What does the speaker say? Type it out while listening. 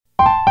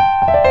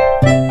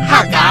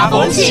家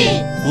风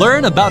情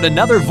Learn about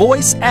another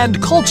voice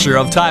and culture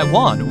of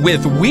Taiwan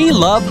with We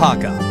Love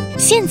Hakka.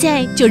 现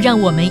在就让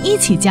我们一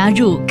起加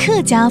入客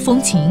家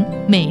风情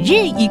每日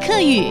一课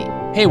语。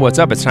Hey, what's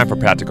up? It's time for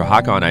Practical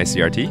Hakka on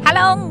ICRT.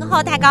 Hello， 你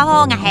好，大家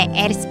好，我是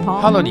Alice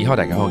Paul。 Hello， 你好，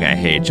大家好，我是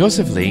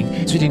Josephine。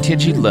最近天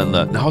气冷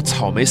了，然后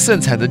草莓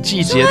盛产的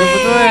季节，对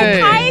不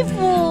对？台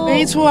府，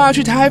没错啊，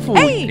去台府。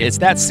It's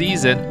that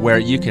season where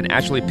you can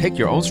actually pick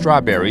your own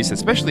strawberries,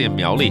 especially in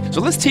苗栗。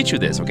So let's teach you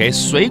this, okay?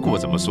 水果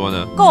怎么说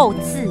呢？购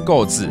字，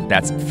购字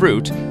that's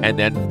fruit, and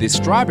then the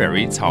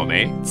strawberry 草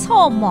莓，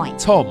臭梅，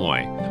臭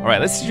梅。All right,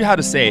 let's teach you how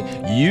to say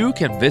you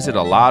can visit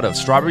a lot of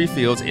strawberry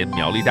fields in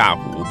苗栗大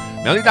湖。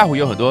苗栗大湖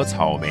有很多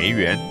草莓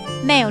园。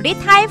苗栗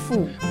台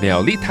府，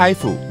苗栗台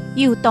府。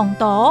有洞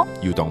岛，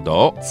有洞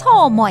岛，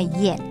臭梅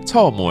园，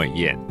臭梅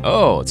园。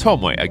Oh, 臭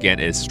梅 again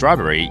is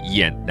strawberry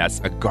园 that's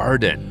a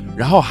garden.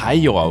 然后还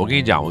有啊，我跟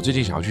你讲，我最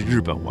近想要去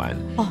日本玩。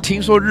听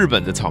说日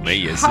本的草莓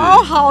也是好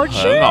好吃，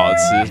很好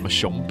吃，什么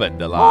熊本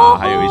的啦，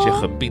还有一些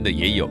横滨的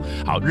也有。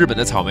好，日本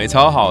的草莓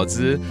超好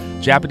吃。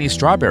Japanese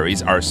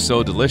strawberries are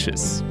so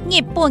delicious.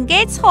 日本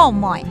嘅臭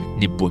梅，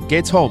日本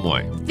嘅臭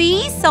梅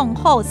非常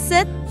好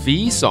吃，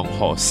非常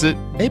好吃。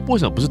哎，为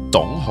什么不是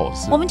懂好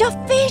吃？我们就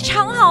非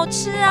常好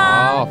吃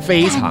啊！哦，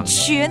非常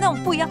学那种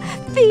不一样，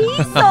非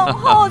常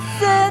好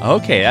吃。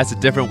Okay, that's a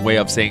different way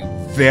of saying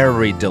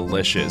very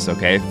delicious,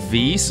 okay?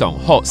 非常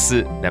好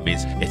吃 that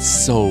means it's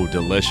so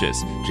delicious.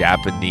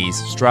 Japanese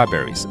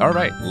strawberries. All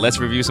right, let's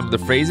review some of the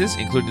phrases,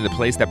 including the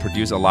place that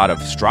produce a lot of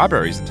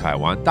strawberries in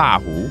Taiwan, 大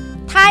湖。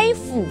台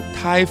府，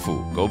台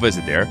府 go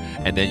visit there.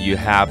 And then you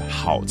have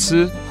好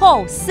吃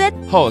好吃，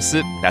好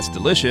吃 that's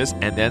delicious.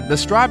 And then the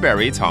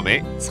strawberry 草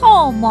莓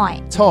臭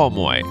梅，臭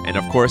梅 and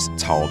of course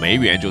草莓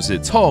园就是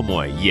臭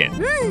梅园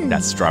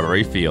that's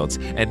strawberry fields.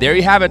 And there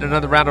you have it,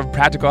 another round of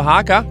Practical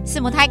Hakka.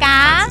 是母台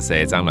家。是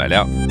谁张来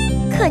了？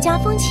客家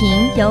风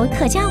情由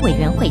客家委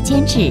员会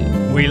监制。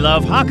 We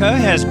Love Hakka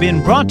has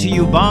been brought to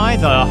you by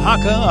the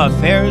Hakka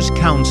Affairs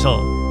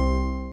Council.